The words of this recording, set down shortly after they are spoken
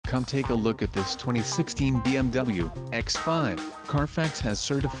Come take a look at this 2016 BMW X5. Carfax has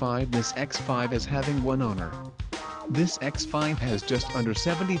certified this X5 as having one owner. This X5 has just under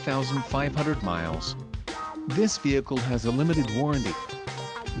 70,500 miles. This vehicle has a limited warranty.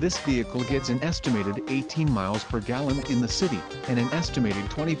 This vehicle gets an estimated 18 miles per gallon in the city, and an estimated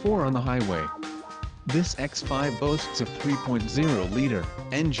 24 on the highway. This X5 boasts a 3.0-liter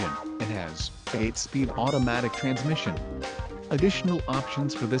engine, and has an 8-speed automatic transmission. Additional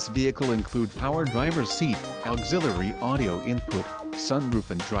options for this vehicle include power driver's seat, auxiliary audio input,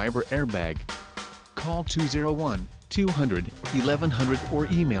 sunroof and driver airbag. Call 201-200-1100 or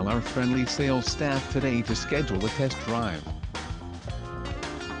email our friendly sales staff today to schedule a test drive.